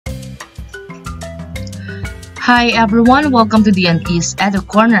Hi everyone, welcome to DNP's Edu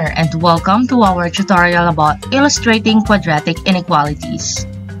Corner and welcome to our tutorial about illustrating quadratic inequalities.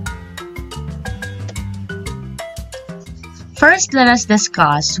 First, let us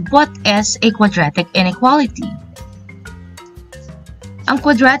discuss what is a quadratic inequality. Ang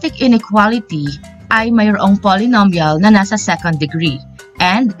quadratic inequality ay mayroong polynomial na nasa second degree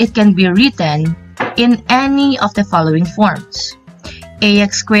and it can be written in any of the following forms.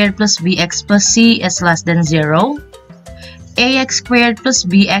 Ax squared plus bx plus c is less than 0. Ax squared plus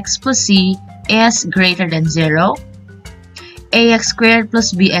bx plus c is greater than 0. Ax squared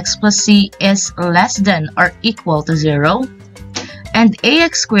plus bx plus c is less than or equal to 0. And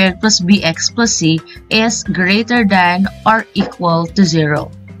ax squared plus bx plus c is greater than or equal to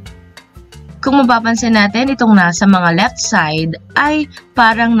 0. Kung mapapansin natin, itong nasa mga left side ay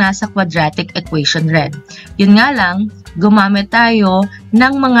parang nasa quadratic equation rin. Yun nga lang, gumamit tayo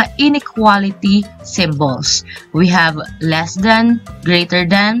ng mga inequality symbols. We have less than, greater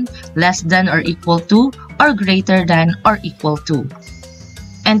than, less than or equal to, or greater than or equal to.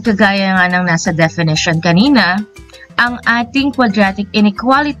 And kagaya nga ng nasa definition kanina, ang ating quadratic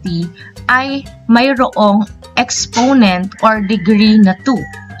inequality ay mayroong exponent or degree na 2.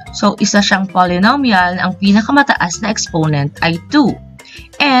 So, isa siyang polynomial, ang pinakamataas na exponent ay 2.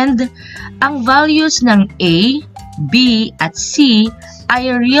 And, ang values ng a, b, at c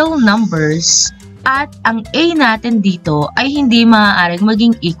ay real numbers at ang a natin dito ay hindi maaaring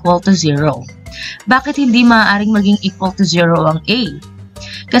maging equal to 0. Bakit hindi maaaring maging equal to 0 ang a?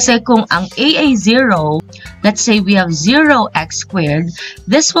 Kasi kung ang a ay 0, let's say we have 0x squared,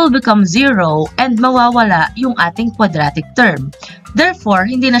 this will become 0 and mawawala yung ating quadratic term. Therefore,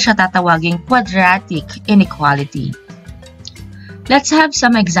 hindi na siya tatawaging quadratic inequality. Let's have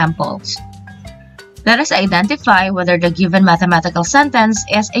some examples. Let us identify whether the given mathematical sentence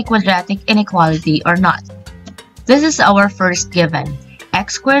is a quadratic inequality or not. This is our first given.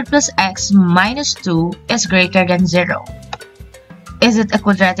 X squared plus x minus 2 is greater than 0. Is it a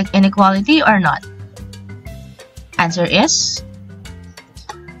quadratic inequality or not? Answer is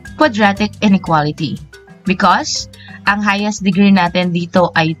quadratic inequality because ang highest degree natin dito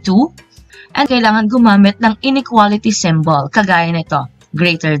ay 2 and kailangan gumamit ng inequality symbol kagaya nito,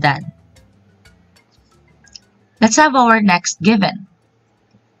 greater than. Let's have our next given.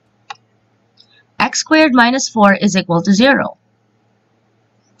 X squared minus 4 is equal to 0.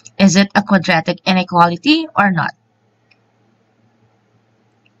 Is it a quadratic inequality or not?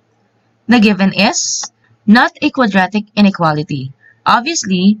 The given is not a quadratic inequality.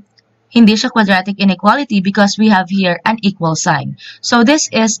 Obviously, hindi siya quadratic inequality because we have here an equal sign. So this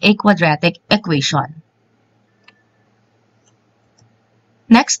is a quadratic equation.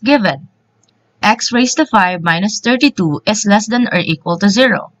 Next given. X raised to 5 minus 32 is less than or equal to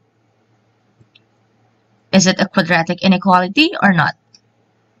 0. Is it a quadratic inequality or not?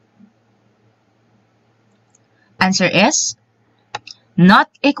 Answer is not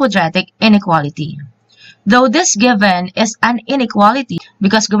a quadratic inequality. Though this given is an inequality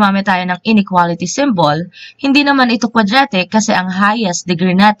because gumamit tayo ng inequality symbol, hindi naman ito quadratic kasi ang highest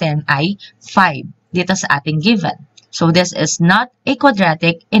degree natin ay 5 dito sa ating given. So this is not a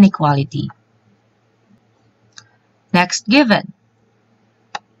quadratic inequality. Next given.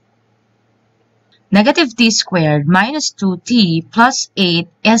 Negative t squared minus 2t plus 8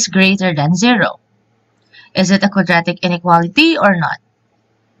 is greater than 0. Is it a quadratic inequality or not?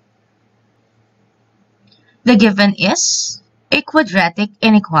 The given is a quadratic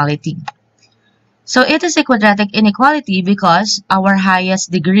inequality. So it is a quadratic inequality because our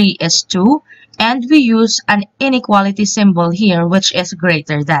highest degree is 2 and we use an inequality symbol here which is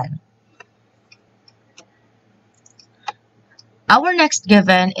greater than. Our next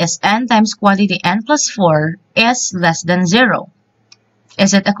given is n times quantity n plus 4 is less than 0.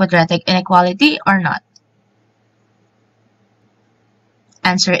 Is it a quadratic inequality or not?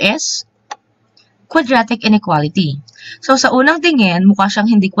 Answer is quadratic inequality. So, sa unang tingin, mukha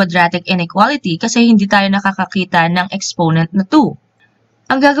siyang hindi quadratic inequality kasi hindi tayo nakakakita ng exponent na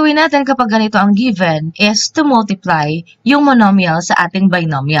 2. Ang gagawin natin kapag ganito ang given is to multiply yung monomial sa ating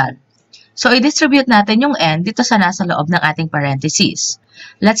binomial. So, i-distribute natin yung n dito sa nasa loob ng ating parentheses.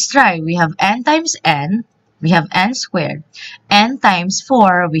 Let's try. We have n times n. We have n squared. N times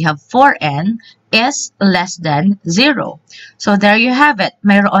 4, we have 4n. Is less than 0. So, there you have it.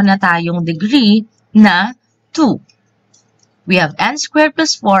 Mayroon na tayong degree na 2. We have n squared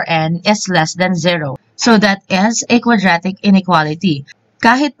plus 4n is less than 0. So, that is a quadratic inequality.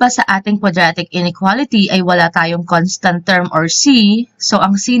 Kahit pa sa ating quadratic inequality ay wala tayong constant term or c, so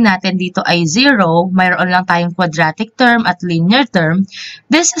ang c natin dito ay 0, mayroon lang tayong quadratic term at linear term,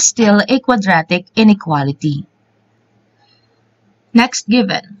 this is still a quadratic inequality. Next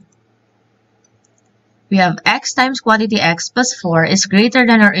given. We have x times quantity x plus 4 is greater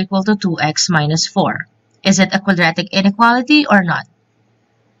than or equal to 2x minus 4. Is it a quadratic inequality or not?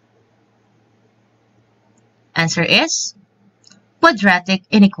 Answer is quadratic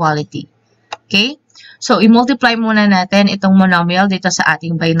inequality. Okay? So, i-multiply muna natin itong monomial dito sa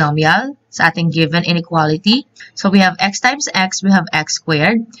ating binomial, sa ating given inequality. So, we have x times x, we have x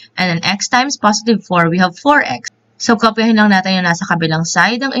squared. And then x times positive 4, we have 4x. So, kopyahin lang natin yung nasa kabilang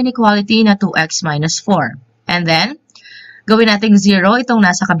side ng inequality na 2x minus 4. And then, gawin natin 0 itong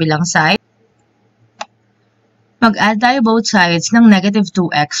nasa kabilang side. Mag-add tayo both sides ng negative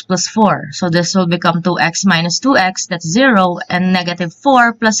 2x plus 4. So, this will become 2x minus 2x, that's 0, and negative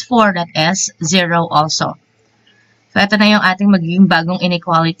 4 plus 4, that is 0 also. So, ito na yung ating magiging bagong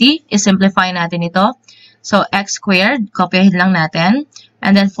inequality. I-simplify natin ito. So, x squared, kopyahin lang natin.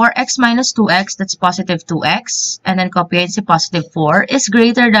 And then 4x minus 2x, that's positive 2x. And then kopyahin si positive 4 is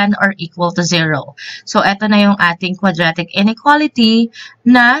greater than or equal to 0. So, ito na yung ating quadratic inequality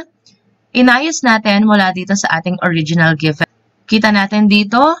na inayos natin mula dito sa ating original given. Kita natin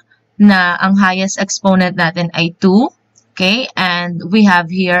dito na ang highest exponent natin ay 2. Okay? And we have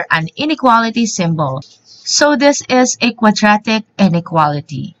here an inequality symbol. So, this is a quadratic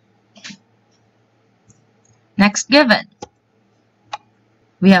inequality. Next given.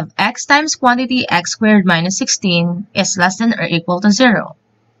 We have x times quantity x squared minus 16 is less than or equal to 0.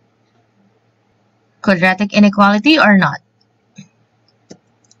 Quadratic inequality or not?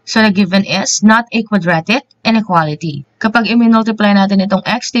 So, the given is not a quadratic inequality. Kapag i-multiply natin itong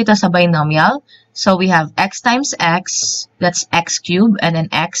x dito sa binomial, so we have x times x, that's x cubed, and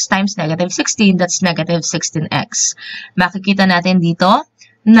then x times negative 16, that's negative 16x. Makikita natin dito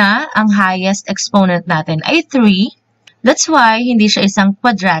na ang highest exponent natin ay 3. That's why hindi siya isang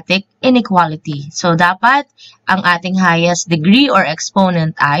quadratic inequality. So, dapat ang ating highest degree or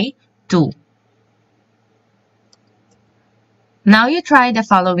exponent ay 2. Now you try the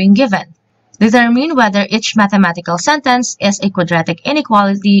following given. Determine whether each mathematical sentence is a quadratic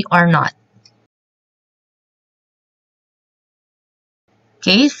inequality or not.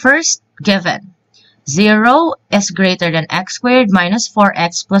 Okay, first given. 0 is greater than x squared minus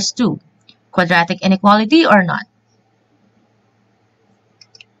 4x plus 2. Quadratic inequality or not?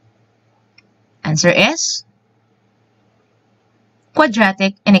 Answer is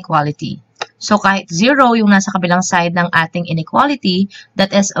quadratic inequality. So, kahit 0 yung nasa kabilang side ng ating inequality, that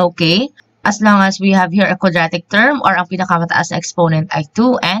is okay. As long as we have here a quadratic term or ang pinakamataas na exponent ay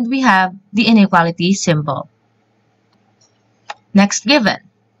 2 and we have the inequality symbol. Next given.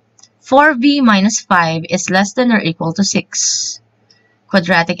 4b minus 5 is less than or equal to 6.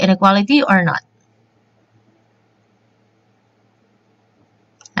 Quadratic inequality or not?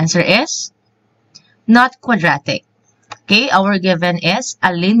 Answer is not quadratic. Okay, our given is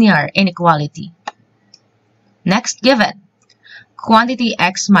a linear inequality. Next given. Quantity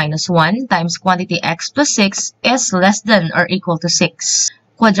x minus 1 times quantity x plus 6 is less than or equal to 6.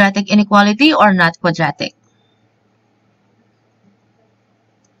 Quadratic inequality or not quadratic?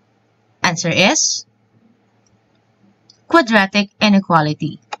 Answer is quadratic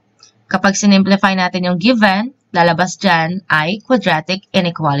inequality. Kapag sinimplify natin yung given, lalabas dyan ay quadratic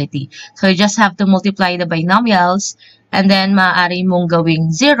inequality. So, you just have to multiply the binomials and then maaari mong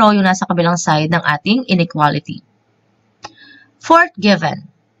gawing 0 yung nasa kabilang side ng ating inequality. Fourth given.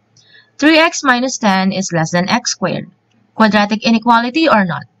 3x minus 10 is less than x squared. Quadratic inequality or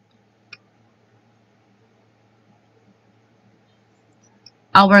not?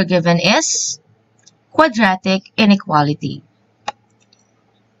 Our given is quadratic inequality.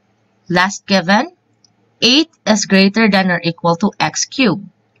 Last given. 8 is greater than or equal to x cubed.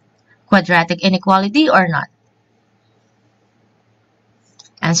 Quadratic inequality or not?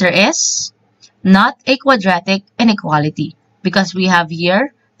 Answer is not a quadratic inequality because we have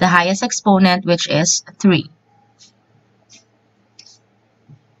here the highest exponent, which is 3.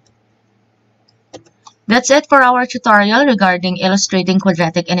 That's it for our tutorial regarding illustrating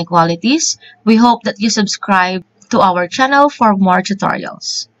quadratic inequalities. We hope that you subscribe to our channel for more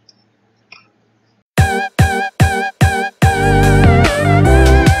tutorials.